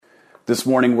This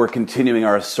morning we're continuing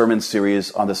our sermon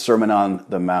series on the Sermon on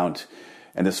the Mount.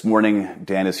 And this morning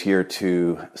Dan is here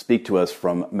to speak to us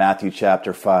from Matthew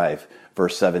chapter 5,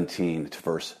 verse 17 to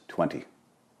verse 20.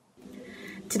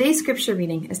 Today's scripture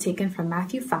reading is taken from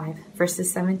Matthew 5,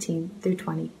 verses 17 through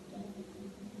 20.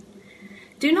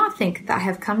 Do not think that I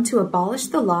have come to abolish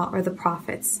the law or the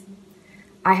prophets.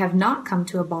 I have not come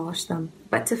to abolish them,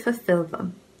 but to fulfill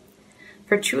them.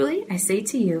 For truly I say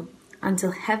to you,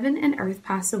 until heaven and earth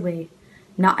pass away,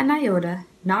 not an iota,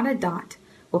 not a dot,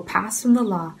 will pass from the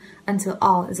law until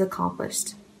all is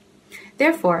accomplished.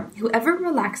 Therefore, whoever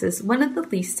relaxes one of the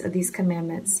least of these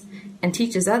commandments and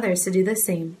teaches others to do the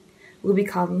same will be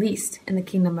called least in the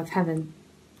kingdom of heaven.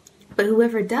 But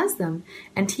whoever does them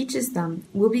and teaches them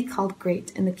will be called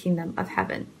great in the kingdom of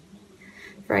heaven.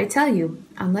 For I tell you,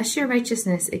 unless your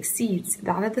righteousness exceeds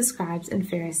that of the scribes and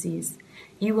Pharisees,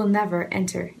 you will never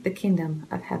enter the kingdom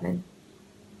of heaven.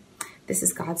 This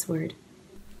is God's word.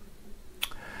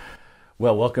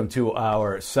 Well, welcome to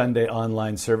our Sunday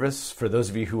online service. For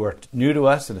those of you who are new to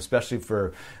us, and especially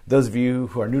for those of you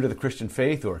who are new to the Christian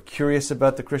faith or curious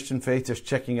about the Christian faith, just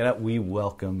checking it out, we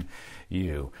welcome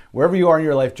you. Wherever you are in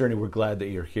your life journey, we're glad that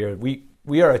you're here.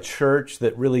 We are a church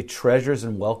that really treasures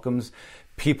and welcomes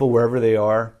people wherever they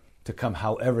are, to come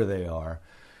however they are,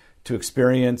 to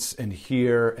experience and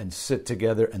hear and sit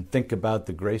together and think about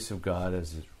the grace of God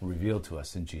as it's revealed to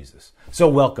us in Jesus. So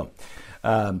welcome.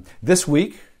 This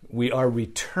week, we are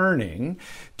returning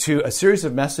to a series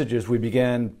of messages we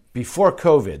began before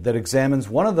COVID that examines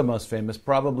one of the most famous,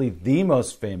 probably the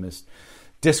most famous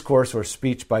discourse or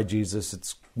speech by Jesus.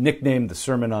 It's nicknamed the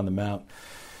Sermon on the Mount.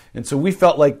 And so we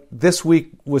felt like this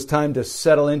week was time to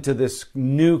settle into this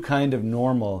new kind of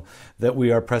normal that we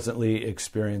are presently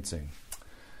experiencing.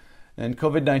 And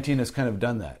COVID-19 has kind of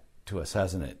done that to us,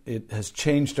 hasn't it? It has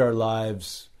changed our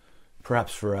lives,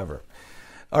 perhaps forever.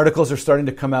 Articles are starting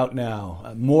to come out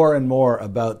now, more and more,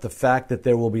 about the fact that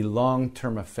there will be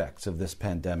long-term effects of this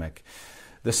pandemic.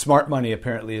 The smart money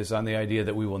apparently is on the idea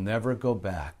that we will never go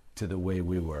back to the way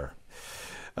we were.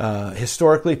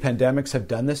 Historically, pandemics have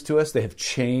done this to us. They have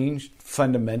changed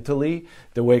fundamentally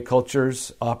the way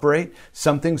cultures operate.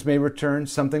 Some things may return,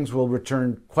 some things will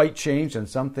return quite changed, and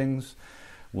some things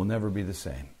will never be the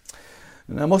same.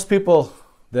 Now, most people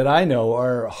that I know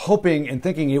are hoping and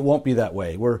thinking it won't be that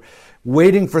way. We're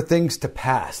waiting for things to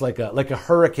pass, like a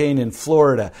hurricane in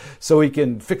Florida, so we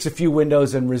can fix a few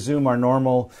windows and resume our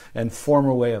normal and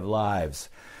former way of lives.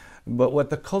 But what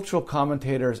the cultural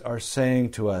commentators are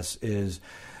saying to us is,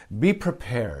 be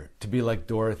prepared to be like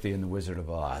Dorothy in The Wizard of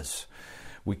Oz.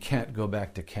 We can't go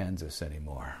back to Kansas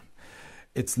anymore.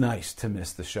 It's nice to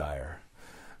miss the Shire,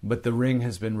 but the ring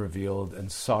has been revealed and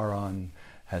Sauron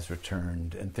has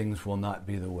returned, and things will not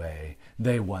be the way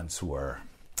they once were.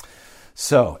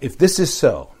 So, if this is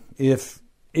so, if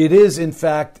it is in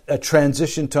fact a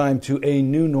transition time to a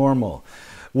new normal,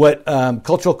 what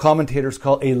cultural commentators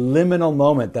call a liminal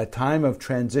moment, that time of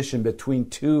transition between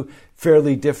two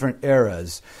fairly different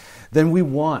eras, then we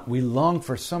long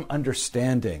for some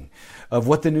understanding of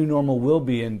what the new normal will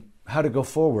be and how to go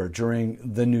forward during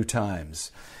the new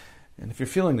times. And if you're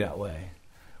feeling that way,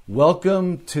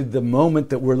 welcome to the moment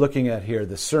that we're looking at here,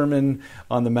 the Sermon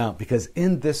on the Mount, because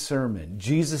in this sermon,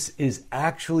 Jesus is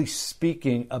actually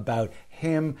speaking about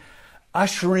him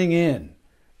ushering in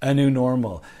a new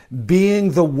normal,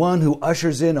 being the one who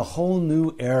ushers in a whole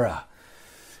new era.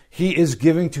 He is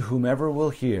giving to whomever will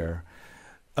hear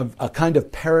a kind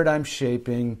of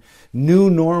paradigm-shaping, new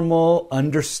normal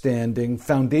understanding,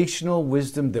 foundational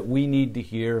wisdom that we need to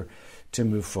hear to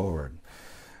move forward.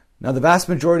 Now, the vast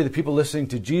majority of the people listening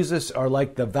to Jesus are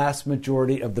like the vast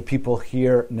majority of the people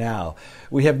here now.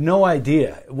 We have no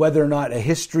idea whether or not a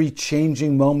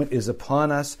history-changing moment is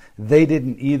upon us. They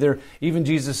didn't either. Even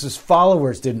Jesus'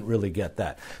 followers didn't really get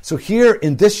that. So here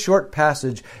in this short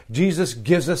passage, Jesus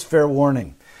gives us fair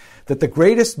warning that the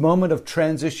greatest moment of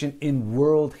transition in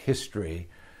world history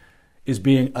is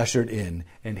being ushered in,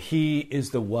 and he is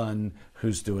the one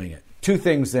who's doing it. Two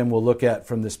things then we'll look at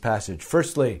from this passage.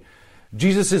 Firstly,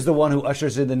 Jesus is the one who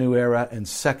ushers in the new era. And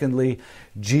secondly,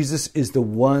 Jesus is the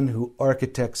one who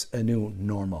architects a new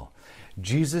normal.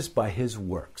 Jesus, by his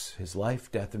works, his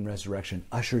life, death, and resurrection,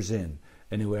 ushers in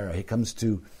a new era. He comes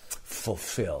to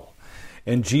fulfill.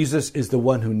 And Jesus is the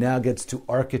one who now gets to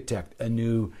architect a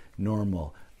new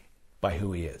normal by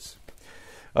who he is.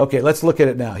 Okay, let's look at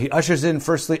it now. He ushers in,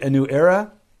 firstly, a new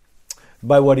era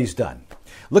by what he's done.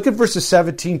 Look at verses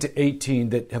 17 to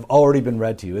 18 that have already been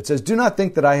read to you. It says, "Do not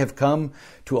think that I have come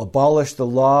to abolish the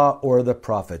law or the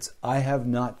prophets. I have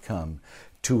not come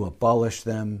to abolish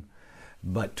them,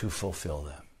 but to fulfill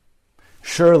them.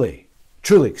 Truly,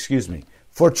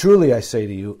 For truly I say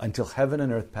to you, until heaven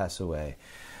and earth pass away,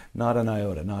 not an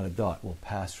iota, not a dot will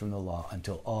pass from the law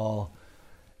until all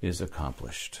is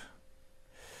accomplished.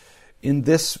 In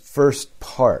this first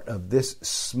part of this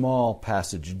small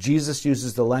passage, Jesus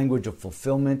uses the language of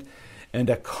fulfillment and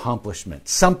accomplishment.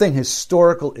 Something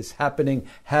historical is happening,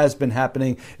 has been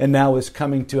happening, and now is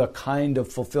coming to a kind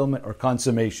of fulfillment or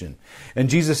consummation. And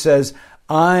Jesus says,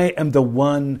 I am the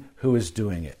one who is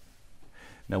doing it.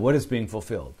 Now, what is being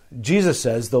fulfilled? Jesus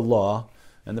says the law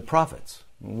and the prophets.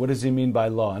 What does he mean by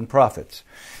law and prophets?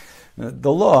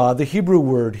 The law, the Hebrew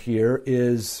word here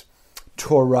is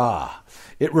Torah.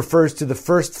 It refers to the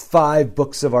first 5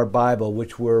 books of our Bible,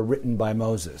 which were written by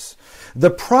Moses. The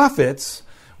prophets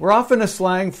were often a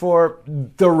slang for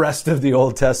the rest of the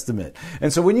Old Testament.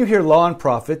 And so when you hear law and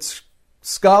prophets,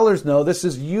 scholars know this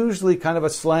is usually kind of a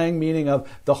slang meaning of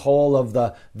the whole of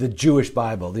the Jewish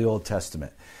Bible, the Old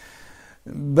Testament.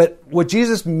 But what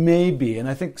Jesus may be, and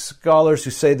I think scholars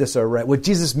who say this are right, what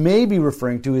Jesus may be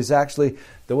referring to is actually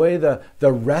the way the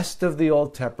rest of the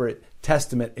Old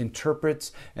Testament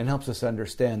interprets and helps us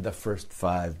understand the first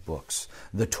 5 books,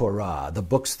 the Torah, the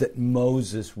books that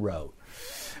Moses wrote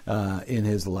in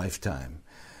his lifetime.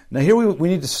 Now here we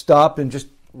need to stop and just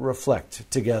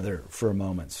reflect together for a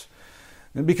moment.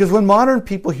 Because when modern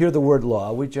people hear the word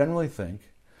law, we generally think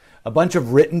a bunch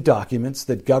of written documents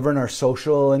that govern our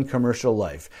social and commercial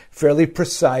life, fairly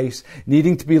precise,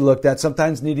 needing to be looked at,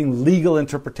 sometimes needing legal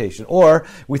interpretation. Or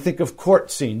we think of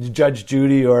court scenes, Judge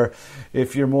Judy, or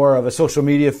if you're more of a social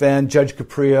media fan, Judge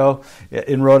Caprio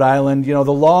in Rhode Island. You know,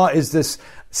 the law is this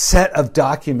set of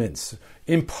documents,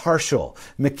 impartial,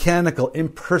 mechanical,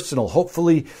 impersonal,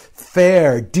 hopefully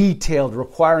fair, detailed,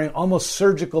 requiring almost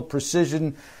surgical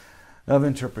precision of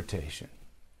interpretation.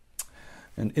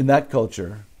 And in that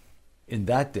culture, in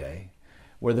that day,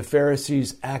 where the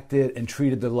Pharisees acted and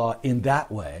treated the law in that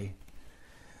way,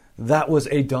 that was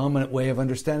a dominant way of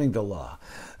understanding the law.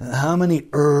 How many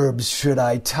herbs should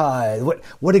I tithe?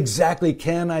 What exactly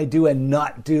can I do and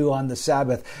not do on the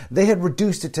Sabbath? They had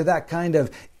reduced it to that kind of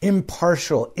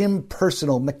impartial,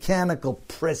 impersonal, mechanical,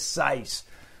 precise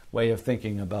way of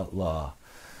thinking about law.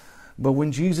 But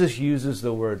when Jesus uses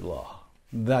the word law,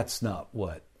 that's not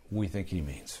what we think he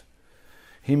means.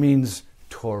 He means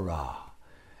Torah.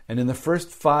 And in the first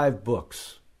 5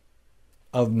 books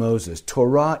of Moses,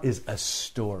 Torah is a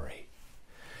story.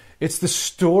 It's the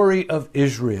story of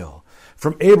Israel,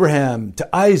 from Abraham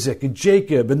to Isaac and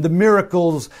Jacob, and the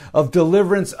miracles of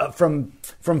deliverance from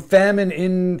famine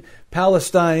in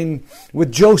Palestine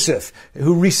with Joseph,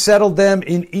 who resettled them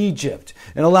in Egypt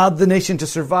and allowed the nation to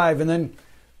survive, and then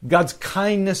God's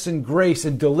kindness and grace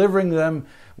in delivering them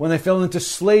when they fell into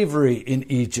slavery in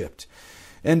Egypt,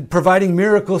 and providing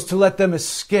miracles to let them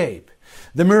escape.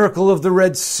 The miracle of the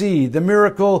Red Sea, the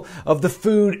miracle of the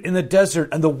food in the desert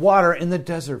and the water in the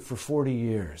desert for 40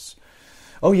 years.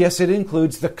 Oh yes, it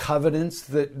includes the covenants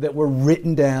that were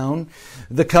written down,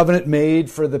 the covenant made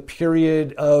for the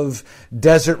period of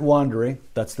desert wandering,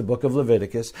 that's the book of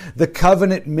Leviticus, the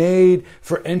covenant made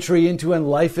for entry into and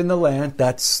life in the land,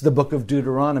 that's the book of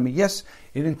Deuteronomy. Yes,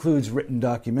 it includes written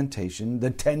documentation, the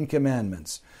 10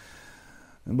 Commandments.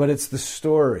 But it's the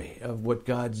story of what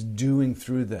God's doing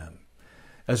through them,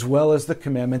 as well as the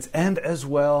commandments, and as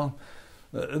well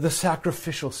the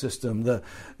sacrificial system,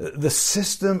 the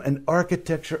system and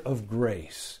architecture of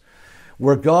grace,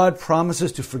 where God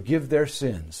promises to forgive their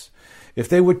sins if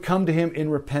they would come to him in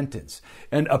repentance,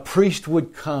 and a priest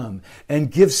would come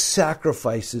and give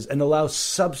sacrifices and allow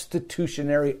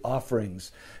substitutionary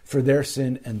offerings for their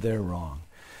sin and their wrong.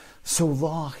 So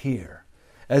law here,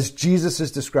 as Jesus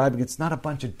is describing, it's not a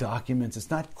bunch of documents.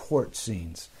 It's not court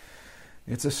scenes.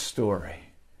 It's a story.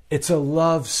 It's a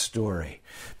love story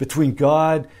between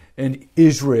God and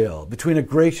Israel, between a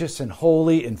gracious and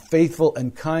holy and faithful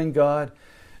and kind God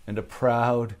and a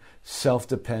proud,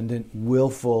 self-dependent,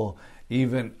 willful,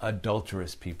 even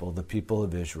adulterous people, the people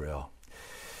of Israel.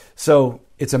 So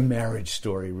it's a marriage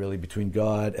story, really, between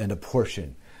God and a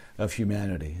portion of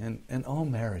humanity. And all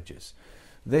marriages,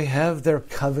 they have their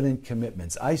covenant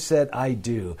commitments. I said I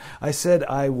do. I said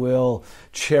I will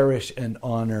cherish and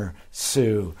honor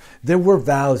Sue. There were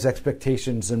vows,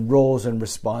 expectations, and roles and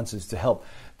responses to help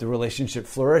the relationship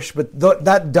flourish. But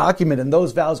that document and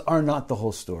those vows are not the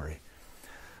whole story.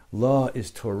 Law is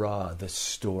Torah, the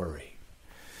story.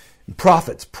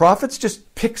 Prophets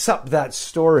just picks up that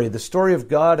story, the story of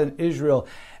God and Israel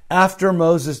after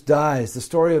Moses dies, the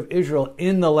story of Israel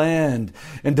in the land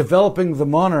and developing the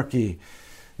monarchy.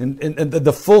 And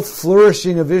the full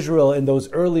flourishing of Israel in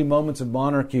those early moments of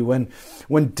monarchy when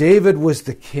David was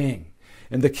the king.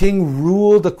 And the king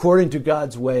ruled according to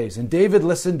God's ways. And David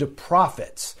listened to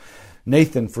prophets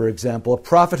Nathan, for example, a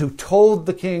prophet who told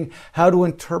the king how to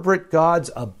interpret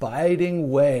God's abiding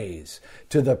ways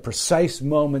to the precise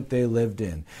moment they lived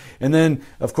in. And then,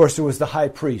 of course, there was the high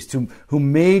priest who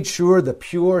made sure the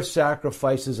pure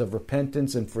sacrifices of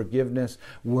repentance and forgiveness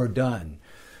were done.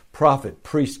 Prophet,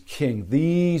 priest, king,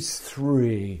 these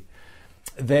three,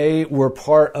 they were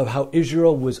part of how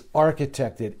Israel was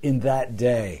architected in that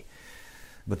day.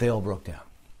 But they all broke down.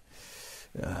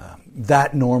 The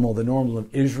normal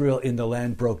of Israel in the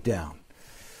land broke down.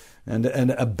 And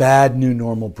a bad new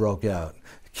normal broke out.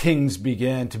 Kings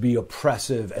began to be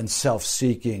oppressive and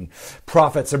self-seeking.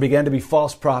 Prophets, there began to be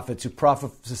false prophets who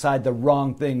prophesied the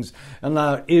wrong things and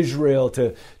allowed Israel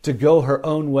to go her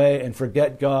own way and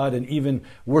forget God and even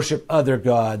worship other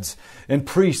gods. And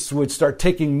priests would start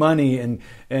taking money and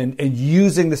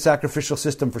using the sacrificial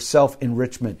system for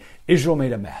self-enrichment. Israel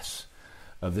made a mess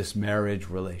of this marriage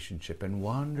relationship and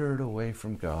wandered away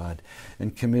from God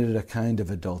and committed a kind of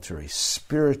adultery,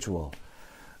 spiritual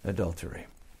adultery.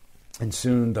 And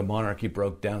soon the monarchy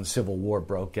broke down, civil war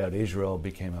broke out, Israel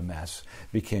became a mess,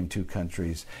 became two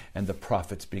countries, and the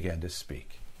prophets began to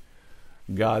speak.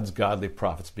 God's godly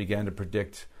prophets began to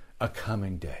predict a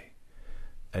coming day,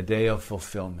 a day of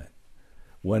fulfillment,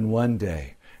 when one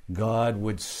day God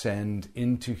would send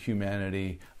into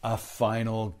humanity a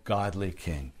final godly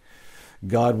king.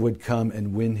 God would come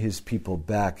and win his people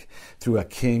back through a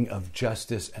king of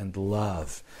justice and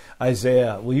love.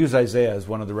 Isaiah, we'll use Isaiah as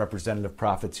one of the representative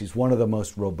prophets. He's one of the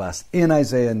most robust. In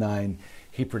Isaiah 9,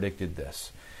 he predicted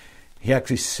this. He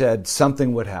actually said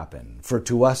something would happen. For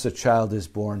to us a child is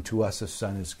born, to us a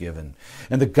son is given.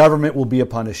 And the government will be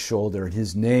upon his shoulder, and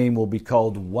his name will be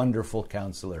called Wonderful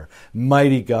Counselor,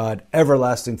 Mighty God,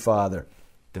 Everlasting Father,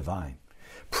 Divine,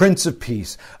 Prince of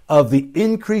Peace. Of the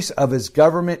increase of his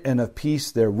government and of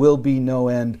peace there will be no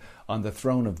end on the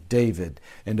throne of David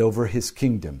and over his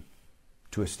kingdom,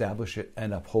 to establish it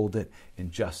and uphold it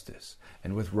in justice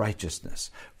and with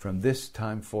righteousness from this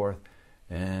time forth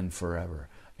and forever.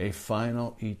 A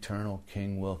final eternal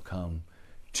king will come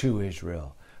to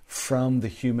Israel from the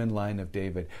human line of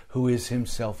David, who is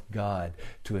himself God,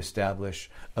 to establish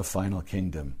a final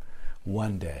kingdom.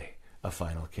 One day, a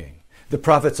final king. The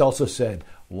prophets also said,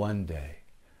 one day,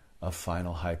 a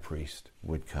final high priest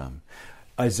would come.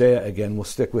 Isaiah, again, we'll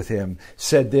stick with him,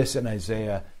 said this in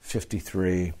Isaiah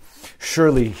 53.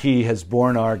 Surely he has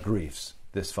borne our griefs,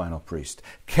 this final priest,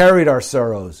 carried our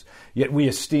sorrows, yet we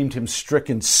esteemed him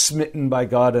stricken, smitten by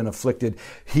God and afflicted.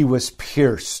 He was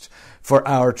pierced for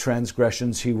our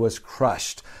transgressions. He was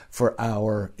crushed for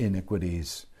our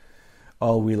iniquities.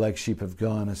 All we like sheep have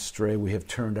gone astray. We have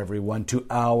turned every one to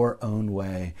our own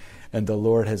way, and the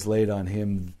Lord has laid on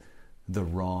him the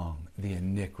wrong, the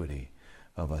iniquity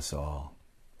of us all.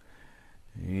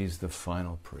 He's the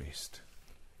final priest.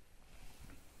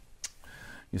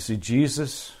 You see,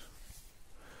 Jesus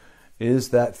is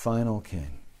that final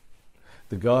king,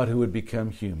 the God who would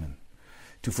become human,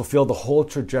 to fulfill the whole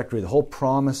trajectory, the whole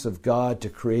promise of God to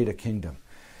create a kingdom.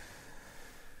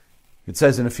 It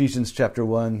says in Ephesians chapter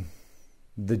 1,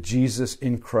 that Jesus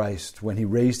in Christ, when he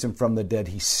raised him from the dead,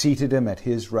 he seated him at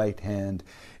his right hand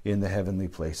in the heavenly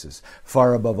places,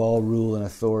 far above all rule and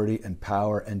authority and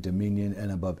power and dominion,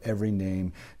 and above every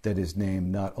name that is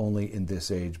named, not only in this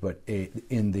age, but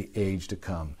in the age to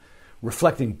come.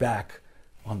 Reflecting back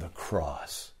on the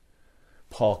cross,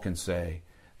 Paul can say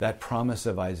that promise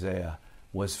of Isaiah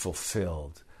was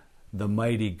fulfilled. The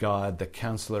mighty God, the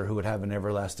counselor who would have an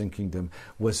everlasting kingdom,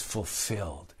 was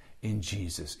fulfilled in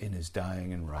Jesus, in his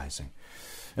dying and rising.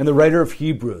 And the writer of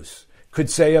Hebrews could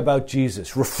say about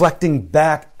Jesus, reflecting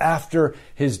back after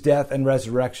his death and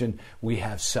resurrection, we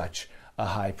have such a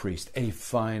high priest, a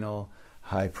final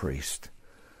high priest.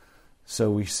 So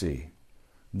we see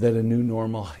that a new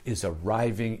normal is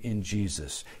arriving in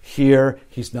Jesus. Here,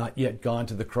 he's not yet gone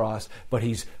to the cross, but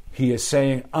he is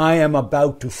saying, I am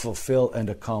about to fulfill and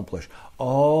accomplish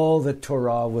all that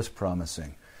Torah was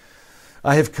promising.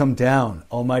 I have come down,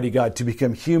 Almighty God, to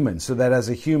become human, so that as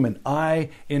a human, I,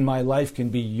 in my life, can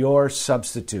be your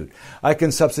substitute. I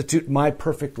can substitute my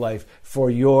perfect life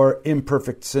for your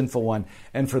imperfect, sinful one,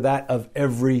 and for that of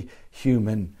every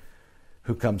human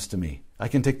who comes to me. I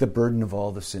can take the burden of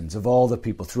all the sins of all the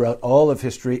people throughout all of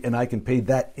history, and I can pay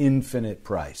that infinite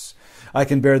price. I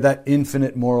can bear that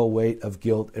infinite moral weight of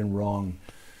guilt and wrong.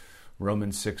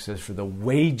 Romans 6 says, for the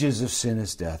wages of sin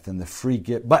is death, and the free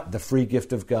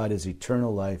gift of God is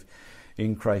eternal life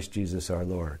in Christ Jesus our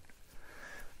Lord.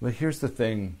 But here's the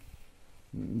thing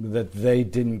that they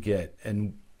didn't get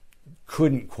and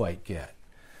couldn't quite get,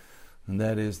 and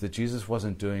that is that Jesus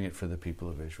wasn't doing it for the people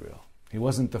of Israel. He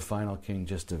wasn't the final king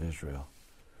just of Israel.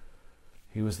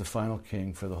 He was the final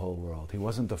king for the whole world. He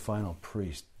wasn't the final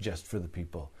priest just for the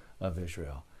people of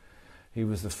Israel. He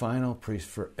was the final priest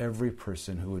for every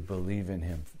person who would believe in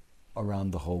him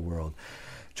around the whole world.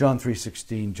 John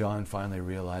 3:16, John finally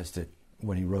realized it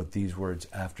when he wrote these words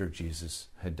after Jesus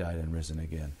had died and risen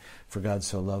again. For God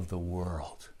so loved the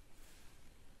world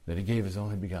that he gave his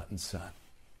only begotten Son,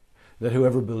 that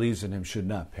whoever believes in him should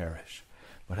not perish,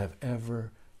 but have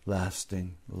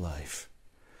everlasting life.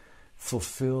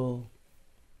 Fulfill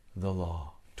the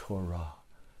law, Torah,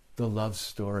 the love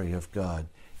story of God.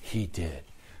 He did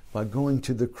by going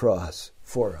to the cross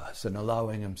for us and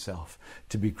allowing himself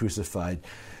to be crucified,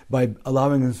 by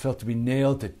allowing himself to be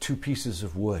nailed to two pieces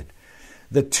of wood.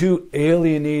 The two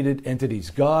alienated entities,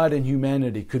 God and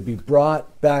humanity, could be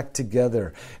brought back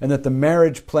together, and that the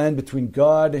marriage plan between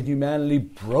God and humanity,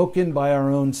 broken by our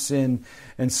own sin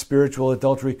and spiritual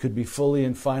adultery, could be fully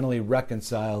and finally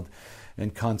reconciled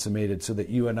and consummated, so that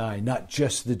you and I, not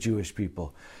just the Jewish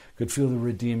people, could feel the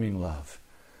redeeming love,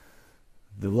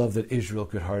 the love that Israel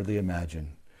could hardly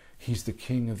imagine. He's the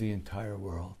king of the entire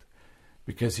world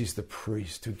because he's the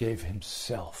priest who gave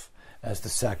himself as the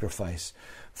sacrifice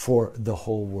for the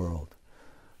whole world.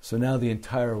 So now the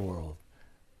entire world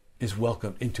is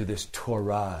welcomed into this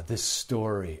Torah, this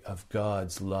story of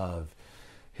God's love,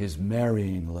 his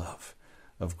marrying love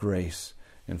of grace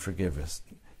and forgiveness.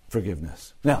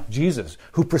 Now, Jesus,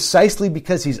 who precisely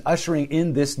because he's ushering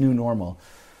in this new normal,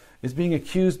 is being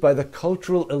accused by the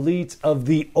cultural elites of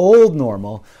the old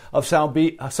normal of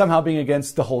somehow being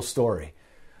against the whole story,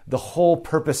 the whole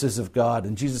purposes of God.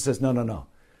 And Jesus says, no.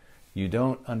 You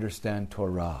don't understand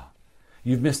Torah.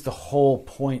 You've missed the whole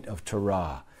point of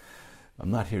Torah.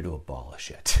 I'm not here to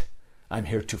abolish it. I'm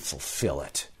here to fulfill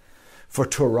it. For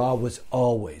Torah was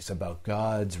always about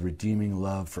God's redeeming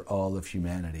love for all of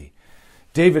humanity.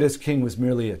 David as king was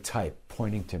merely a type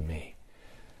pointing to me.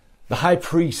 The high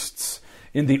priests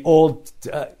in the Old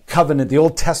Covenant, the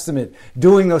Old Testament,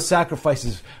 doing those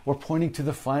sacrifices were pointing to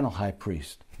the final high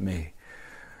priest, me.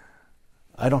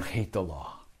 I don't hate the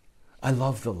law. I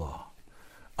love the law.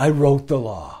 I wrote the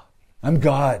law. I'm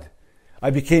God.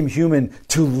 I became human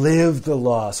to live the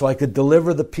law so I could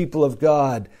deliver the people of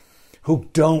God who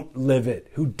don't live it,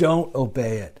 who don't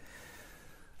obey it.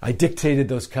 I dictated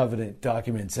those covenant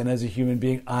documents, and as a human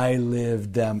being, I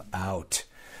lived them out.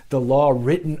 The law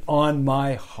written on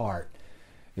my heart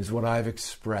is what I've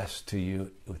expressed to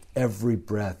you with every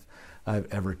breath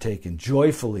I've ever taken,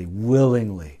 joyfully,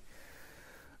 willingly.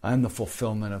 I'm the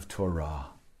fulfillment of Torah.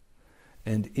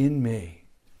 And in me,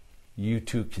 you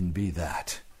too can be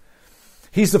that.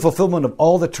 He's the fulfillment of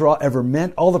all that Torah ever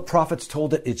meant, all the prophets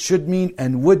told it should mean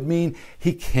and would mean.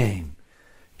 He came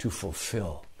to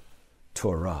fulfill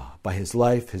Torah by his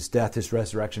life, his death, his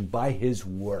resurrection, by his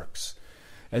works.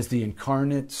 As the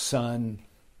incarnate Son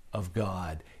of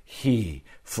God, he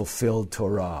fulfilled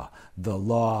Torah, the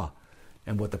law,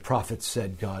 and what the prophets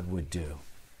said God would do.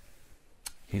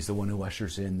 He's the one who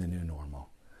ushers in the new normal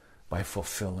by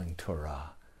fulfilling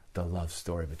Torah, the love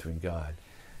story between God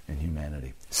and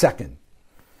humanity. Second,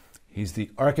 he's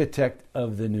the architect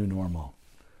of the new normal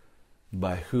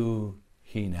by who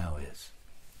he now is.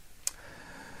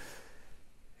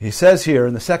 He says here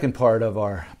in the second part of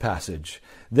our passage,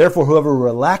 therefore whoever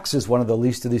relaxes one of the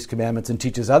least of these commandments and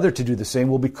teaches others to do the same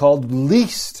will be called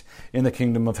least in the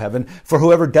kingdom of heaven. For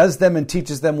whoever does them and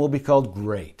teaches them will be called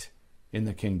great in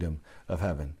the kingdom of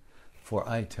heaven. For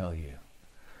I tell you,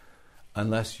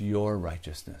 unless your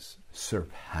righteousness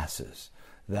surpasses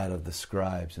that of the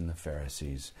scribes and the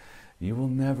Pharisees, you will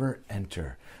never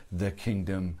enter the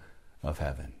kingdom of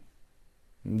heaven.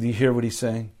 Do you hear what he's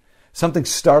saying? Something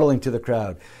startling to the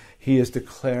crowd. He is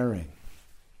declaring,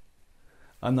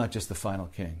 I'm not just the final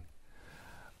king.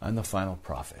 I'm the final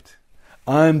prophet.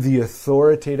 I'm the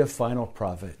authoritative final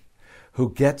prophet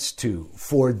who gets to,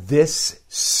 for this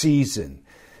season,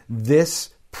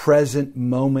 this present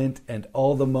moment and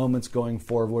all the moments going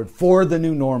forward, for the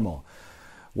new normal,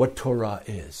 what Torah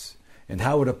is and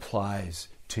how it applies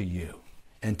to you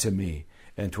and to me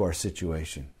and to our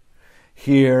situation.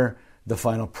 Here, the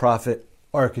final prophet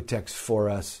architects for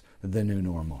us the new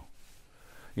normal.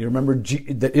 You remember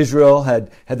that Israel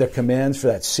had their commands for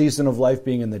that season of life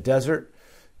being in the desert,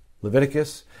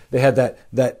 Leviticus. They had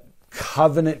that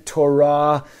covenant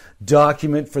Torah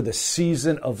document for the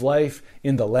season of life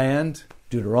in the land,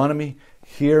 Deuteronomy.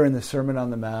 Here in the Sermon on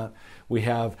the Mount, we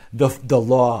have the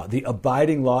law, the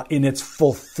abiding law in its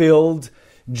fulfilled,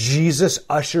 Jesus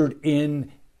ushered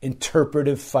in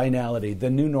interpretive finality, the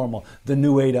new normal, the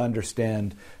new way to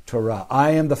understand Torah.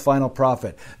 I am the final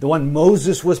prophet, the one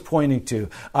Moses was pointing to.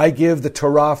 I give the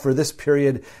Torah for this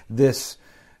period, this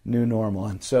new normal.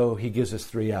 And so he gives us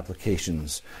three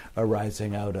applications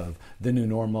arising out of the new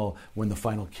normal when the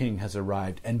final king has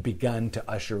arrived and begun to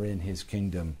usher in his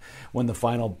kingdom, when the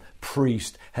final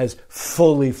priest has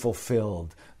fully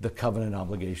fulfilled the covenant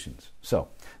obligations. So,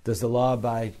 does the law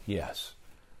abide? Yes.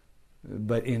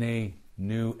 But in a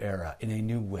new era, in a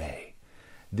new way.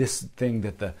 This thing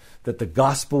that the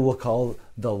gospel will call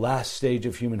the last stage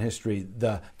of human history,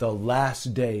 the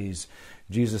last days,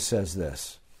 Jesus says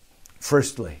this.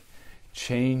 Firstly,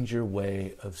 change your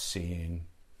way of seeing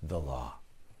the law.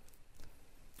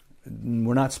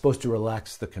 We're not supposed to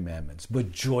relax the commandments,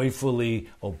 but joyfully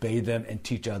obey them and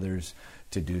teach others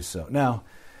to do so. Now,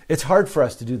 it's hard for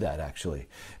us to do that, actually,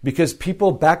 because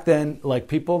people back then, like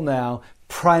people now,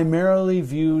 primarily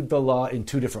viewed the law in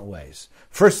two different ways.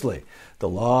 Firstly, the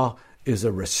law is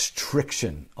a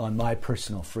restriction on my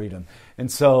personal freedom.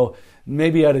 And so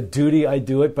maybe out of duty I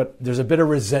do it, but there's a bit of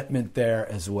resentment there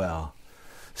as well.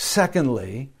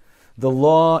 Secondly, the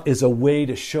law is a way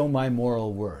to show my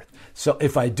moral worth. So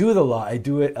if I do the law, I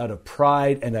do it out of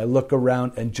pride and I look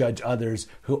around and judge others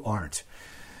who aren't.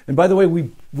 And by the way,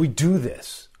 we do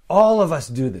this. All of us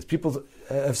do this. People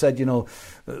have said,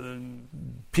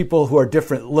 people who are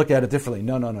different look at it differently.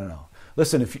 No.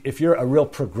 Listen, if you're a real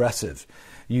progressive,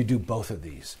 you do both of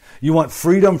these. You want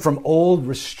freedom from old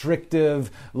restrictive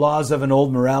laws of an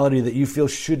old morality that you feel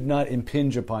should not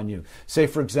impinge upon you. Say,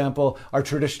 for example, our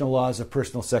traditional laws of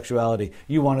personal sexuality.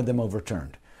 You wanted them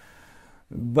overturned.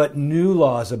 But new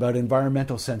laws about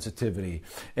environmental sensitivity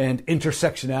and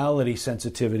intersectionality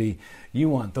sensitivity, you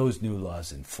want those new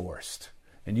laws enforced.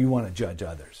 And you want to judge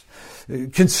others.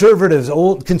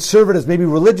 Old conservatives, maybe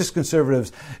religious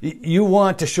conservatives, you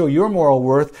want to show your moral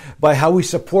worth by how we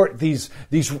support these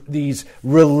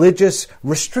religious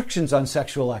restrictions on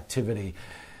sexual activity.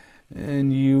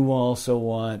 And you also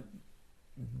want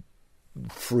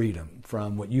freedom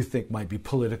from what you think might be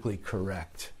politically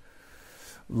correct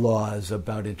laws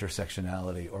about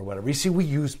intersectionality or whatever. You see, we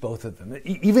use both of them.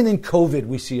 Even in COVID,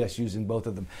 we see us using both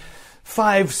of them.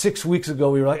 5-6 weeks ago,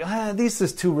 we were like, this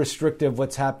is too restrictive,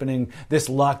 what's happening, this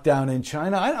lockdown in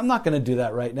China. I'm not going to do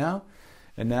that right now.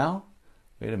 And now,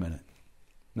 wait a minute.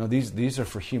 No, these are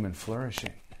for human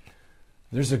flourishing.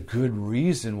 There's a good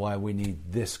reason why we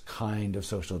need this kind of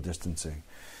social distancing.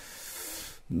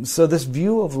 So this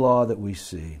view of law that we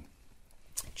see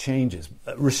changes.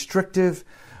 Restrictive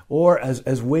or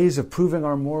as ways of proving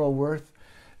our moral worth,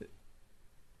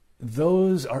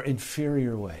 those are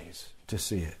inferior ways to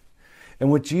see it. And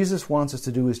what Jesus wants us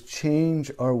to do is change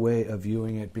our way of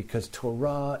viewing it, because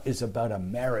Torah is about a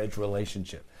marriage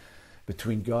relationship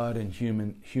between God and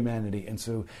humanity. And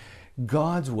so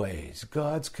God's ways,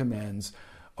 God's commands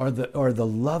are the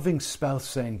loving spouse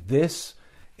saying, this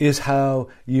is how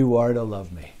you are to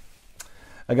love me.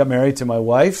 I got married to my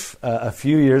wife a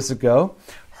few years ago.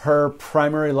 Her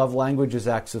primary love language is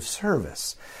acts of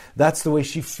service. That's the way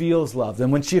she feels loved.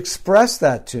 And when she expressed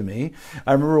that to me,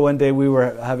 I remember one day we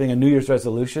were having a New Year's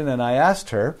resolution, and I asked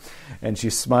her, and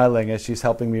she's smiling as she's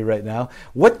helping me right now,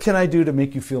 what can I do to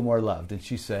make you feel more loved? And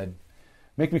she said,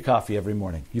 make me coffee every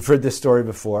morning. You've heard this story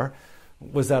before.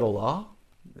 Was that a law?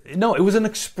 No, it was an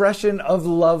expression of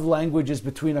love languages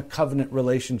between a covenant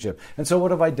relationship. And so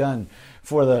what have I done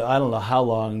for I don't know how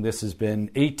long this has been,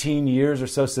 18 years or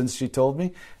so since she told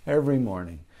me? Every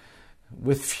morning,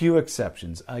 with few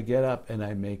exceptions, I get up and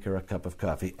I make her a cup of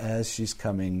coffee as she's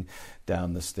coming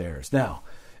down the stairs. Now,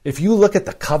 if you look at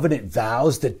the covenant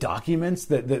vows, the documents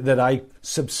that I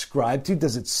subscribe to,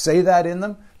 does it say that in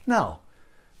them? No.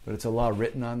 But it's a law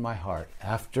written on my heart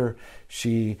after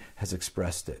she has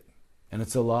expressed it. And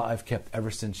it's a law I've kept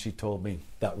ever since she told me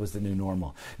that was the new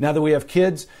normal. Now that we have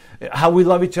kids, how we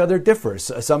love each other differs.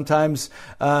 Sometimes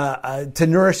to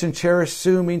nourish and cherish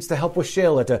Sue means to help with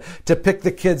Shayla, to pick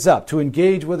the kids up, to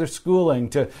engage with her schooling,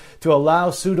 to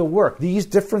allow Sue to work. These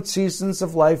different seasons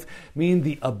of life mean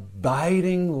the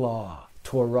abiding law,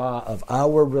 Torah, of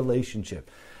our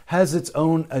relationship has its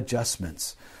own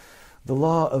adjustments. The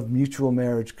law of mutual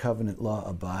marriage covenant law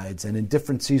abides, and in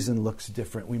different seasons looks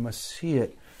different. We must see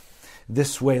it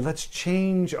this way. Let's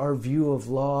change our view of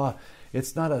law.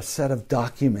 It's not a set of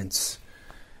documents.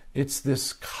 It's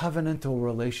this covenantal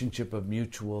relationship of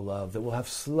mutual love that will have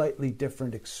slightly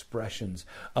different expressions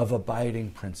of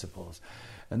abiding principles.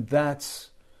 And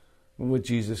that's what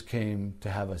Jesus came to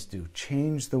have us do.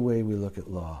 Change the way we look at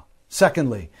law.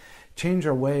 Secondly, change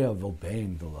our way of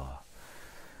obeying the law.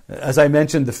 As I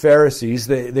mentioned, the Pharisees,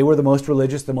 they were the most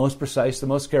religious, the most precise, the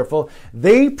most careful.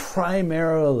 They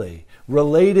primarily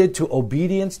related to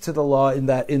obedience to the law in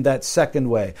that second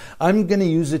way. I'm going to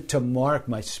use it to mark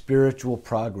my spiritual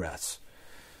progress.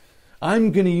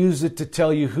 I'm going to use it to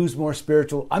tell you who's more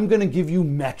spiritual. I'm going to give you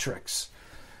metrics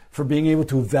for being able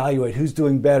to evaluate who's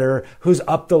doing better, who's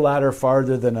up the ladder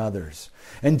farther than others.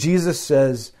 And Jesus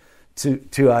says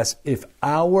to us, if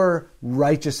our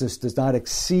righteousness does not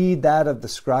exceed that of the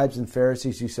scribes and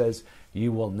Pharisees, he says,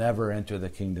 you will never enter the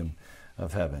kingdom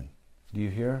of heaven. Do you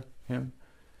hear him?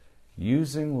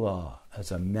 Using law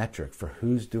as a metric for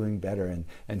who's doing better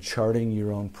and charting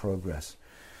your own progress.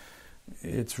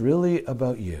 It's really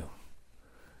about you.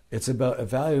 It's about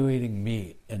evaluating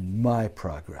me and my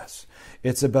progress.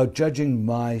 It's about judging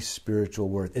my spiritual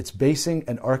worth. It's basing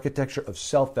an architecture of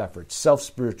self-effort,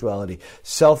 self-spirituality,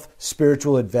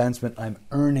 self-spiritual advancement. I'm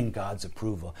earning God's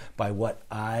approval by what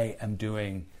I am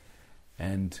doing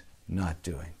and not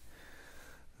doing.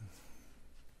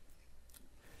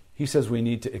 He says we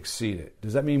need to exceed it.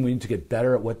 Does that mean we need to get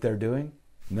better at what they're doing?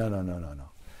 No.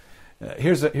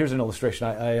 Here's an illustration.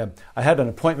 I had an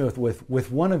appointment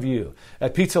with one of you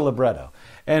at Pizza Libretto.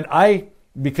 And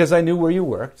because I knew where you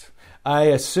worked, I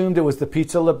assumed it was the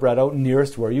Pizza Libretto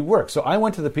nearest where you work. So I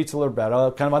went to the Pizza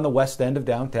Libretto, kind of on the west end of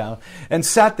downtown, and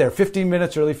sat there 15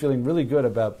 minutes early, feeling really good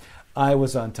about I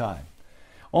was on time.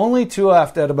 Only to,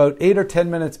 at about 8 or 10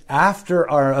 minutes after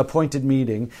our appointed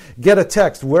meeting, get a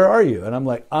text, where are you? And I'm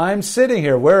like, I'm sitting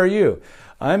here, where are you?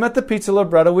 I'm at the Pizza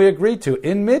Libretto we agreed to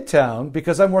in Midtown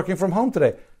because I'm working from home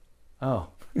today. Oh,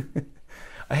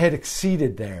 I had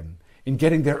exceeded them in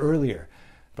getting there earlier,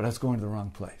 but I was going to the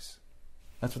wrong place.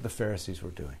 That's what the Pharisees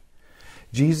were doing.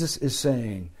 Jesus is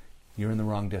saying, you're in the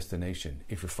wrong destination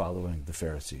if you're following the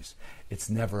Pharisees. It's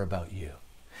never about you.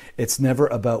 It's never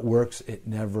about works. It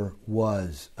never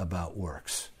was about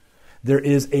works. There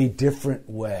is a different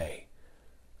way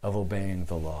of obeying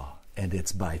the law, and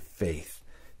it's by faith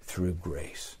through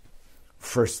grace.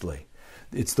 Firstly,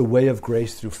 it's the way of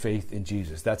grace through faith in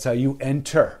Jesus. That's how you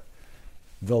enter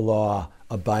the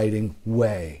law-abiding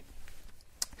way.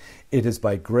 It is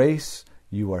by grace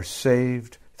you are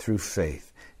saved through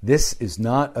faith. This is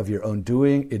not of your own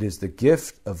doing. It is the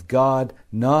gift of God,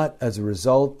 not as a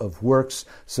result of works,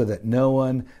 so that no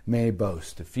one may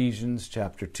boast. Ephesians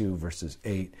chapter 2, verses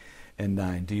 8 and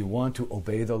 9. Do you want to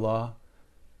obey the law?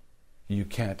 You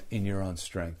can't in your own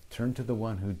strength. Turn to the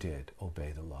one who did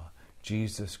obey the law,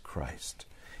 Jesus Christ,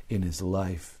 in his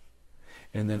life,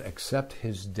 and then accept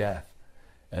his death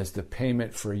as the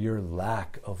payment for your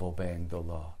lack of obeying the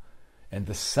law and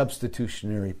the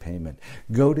substitutionary payment.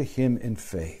 Go to him in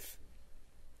faith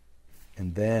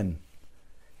and then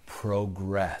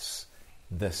progress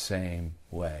the same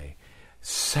way.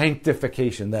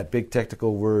 Sanctification, that big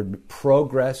technical word,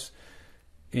 progress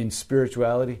in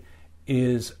spirituality,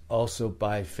 is also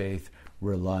by faith,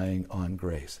 relying on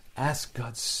grace. Ask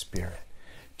God's Spirit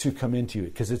to come into you,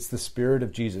 because it's the Spirit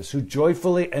of Jesus who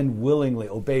joyfully and willingly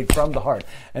obeyed from the heart.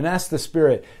 And ask the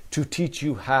Spirit to teach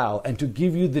you how and to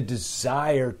give you the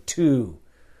desire to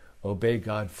obey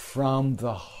God from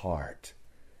the heart.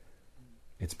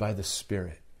 It's by the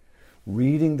Spirit.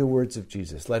 Reading the words of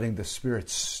Jesus, letting the Spirit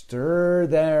stir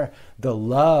the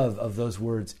love of those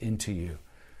words into you,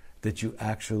 that you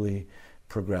actually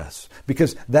progress.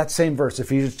 Because that same verse,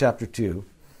 Ephesians chapter 2,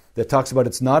 that talks about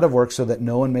it's not of works so that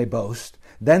no one may boast,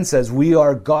 then says we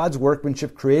are God's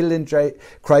workmanship created in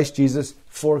Christ Jesus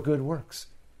for good works.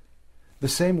 The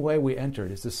same way we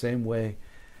entered is the same way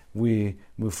we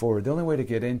move forward. The only way to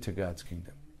get into God's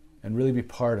kingdom and really be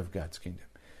part of God's kingdom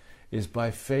is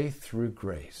by faith through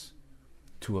grace,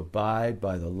 to abide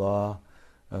by the law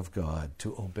of God,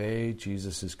 to obey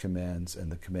Jesus' commands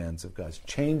and the commands of God.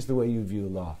 Change the way you view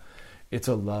law. It's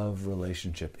a love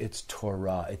relationship. It's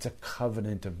Torah. It's a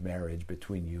covenant of marriage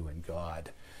between you and God.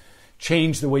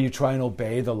 Change the way you try and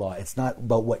obey the law. It's not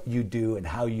about what you do and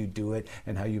how you do it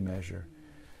and how you measure.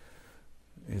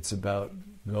 It's about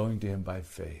going to him by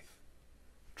faith,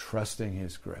 trusting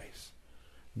his grace,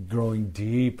 growing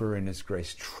deeper in his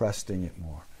grace, trusting it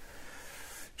more.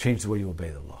 Change the way you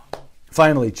obey the law.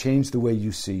 Finally, change the way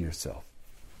you see yourself.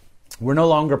 We're no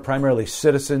longer primarily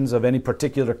citizens of any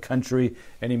particular country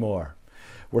anymore.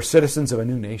 We're citizens of a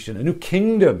new nation, a new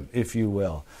kingdom, if you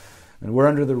will. And we're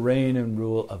under the reign and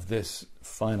rule of this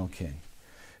final king.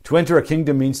 To enter a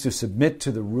kingdom means to submit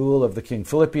to the rule of the king.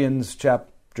 Philippians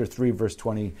chapter 3, verse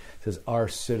 20 says, our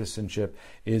citizenship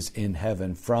is in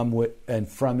heaven, and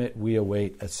from it we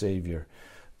await a Savior,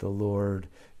 the Lord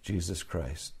Jesus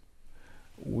Christ.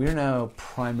 We're now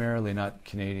primarily not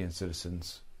Canadian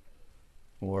citizens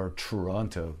or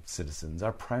Toronto citizens.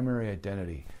 Our primary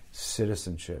identity,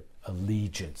 citizenship,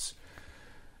 allegiance,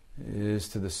 is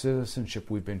to the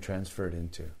citizenship we've been transferred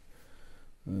into.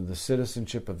 The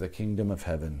citizenship of the kingdom of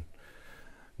heaven,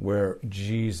 where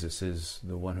Jesus is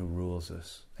the one who rules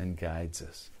us and guides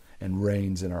us and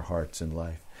reigns in our hearts and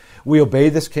life. We obey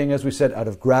this king, as we said, out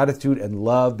of gratitude and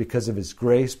love because of his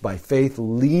grace, by faith,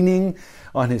 leaning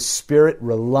on his Spirit,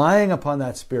 relying upon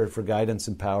that Spirit for guidance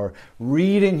and power,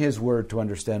 reading his word to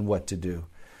understand what to do.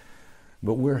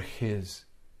 But we're his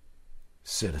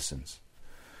citizens.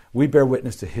 We bear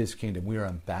witness to his kingdom. We are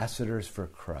ambassadors for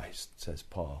Christ, says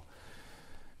Paul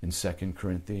in 2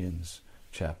 Corinthians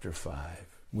chapter 5.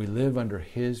 We live under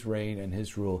his reign and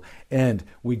his rule, and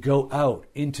we go out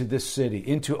into this city,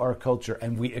 into our culture,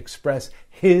 and we express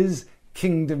his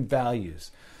kingdom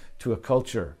values to a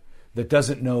culture that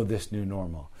doesn't know this new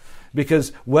normal.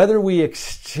 Because whether we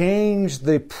exchange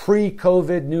the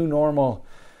pre-COVID new normal,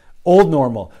 old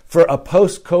normal, for a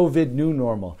post-COVID new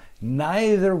normal,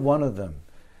 neither one of them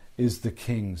is the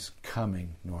king's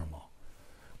coming normal,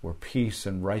 where peace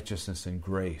and righteousness and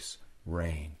grace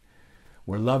reign,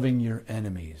 where loving your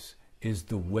enemies is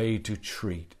the way to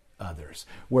treat others,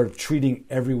 where treating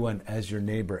everyone as your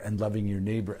neighbor and loving your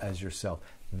neighbor as yourself.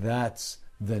 That's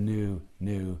the new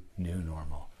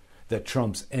normal that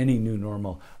trumps any new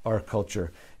normal our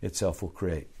culture itself will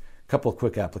create. A couple of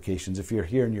quick applications. If you're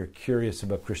here and you're curious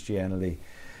about Christianity,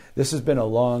 this has been a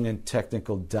long and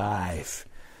technical dive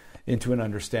into an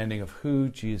understanding of who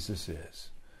Jesus is.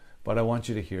 But I want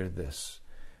you to hear this.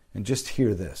 And just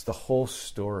hear this. The whole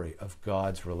story of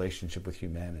God's relationship with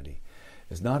humanity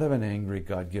is not of an angry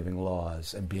God giving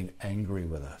laws and being angry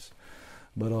with us,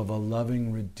 but of a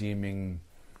loving, redeeming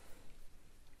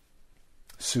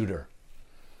suitor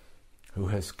who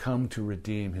has come to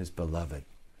redeem his beloved.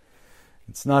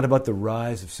 It's not about the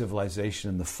rise of civilization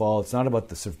and the fall. It's not about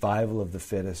the survival of the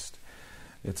fittest.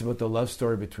 It's about the love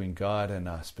story between God and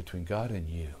us, between God and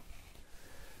you.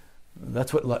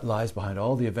 That's what lies behind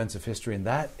all the events of history, and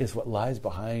that is what lies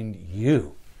behind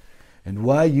you and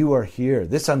why you are here.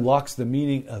 This unlocks the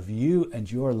meaning of you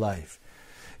and your life.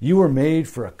 You were made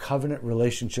for a covenant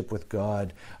relationship with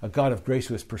God, a God of grace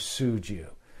who has pursued you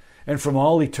and from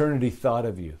all eternity thought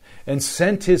of you and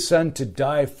sent his Son to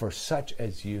die for such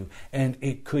as you, and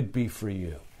it could be for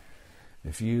you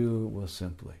if you will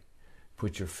simply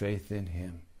put your faith in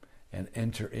him and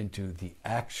enter into the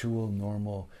actual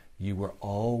normal you were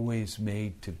always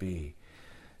made to be.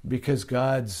 Because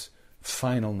God's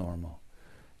final normal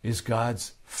is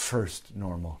God's first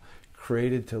normal,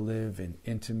 created to live in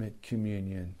intimate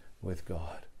communion with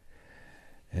God.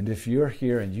 And if you're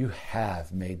here and you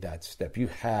have made that step, you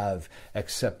have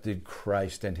accepted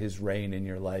Christ and his reign in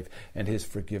your life and his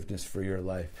forgiveness for your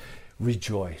life,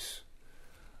 rejoice.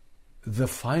 The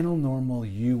final normal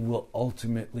you will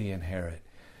ultimately inherit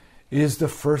is the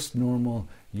first normal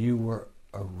you were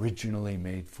originally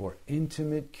made for,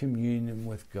 intimate communion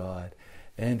with God,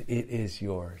 and it is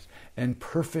yours. And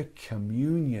perfect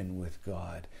communion with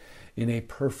God in a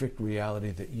perfect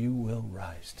reality that you will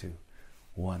rise to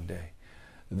one day.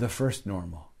 The first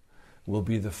normal will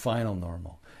be the final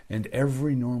normal, and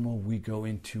every normal we go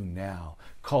into now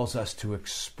calls us to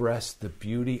express the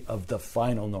beauty of the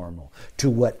final normal to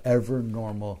whatever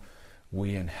normal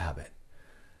we inhabit.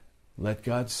 Let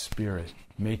God's Spirit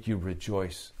make you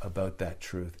rejoice about that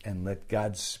truth, and let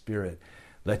God's Spirit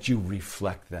let you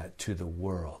reflect that to the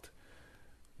world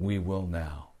we will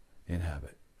now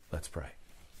inhabit. Let's pray.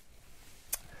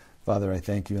 Father, I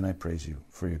thank you and I praise you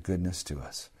for your goodness to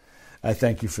us. I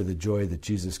thank you for the joy that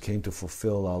Jesus came to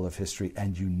fulfill all of history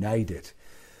and unite it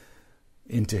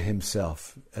into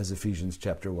himself, as Ephesians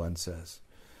chapter 1 says.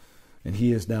 And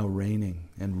he is now reigning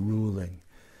and ruling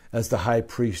as the high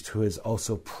priest who is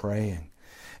also praying,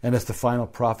 and as the final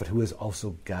prophet who is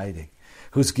also guiding,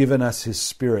 who's given us his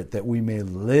Spirit that we may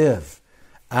live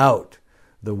out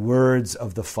the words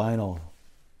of the final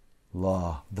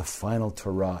law, the final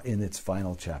Torah in its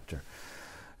final chapter.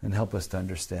 And help us to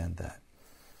understand that.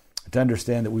 To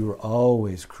understand that we were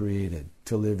always created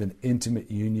to live in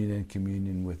intimate union and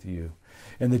communion with you.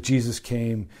 And that Jesus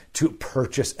came to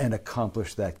purchase and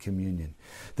accomplish that communion.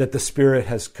 That the Spirit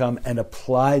has come and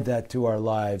applied that to our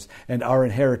lives, and our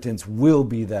inheritance will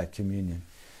be that communion.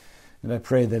 And I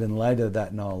pray that in light of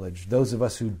that knowledge, those of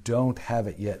us who don't have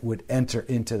it yet would enter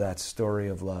into that story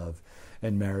of love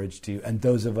and marriage to you. And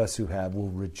those of us who have will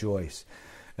rejoice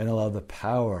and allow the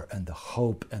power and the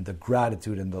hope and the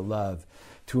gratitude and the love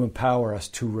to empower us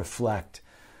to reflect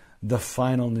the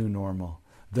final new normal,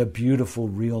 the beautiful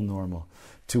real normal,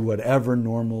 to whatever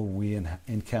normal we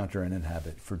encounter and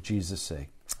inhabit. For Jesus' sake,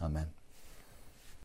 amen.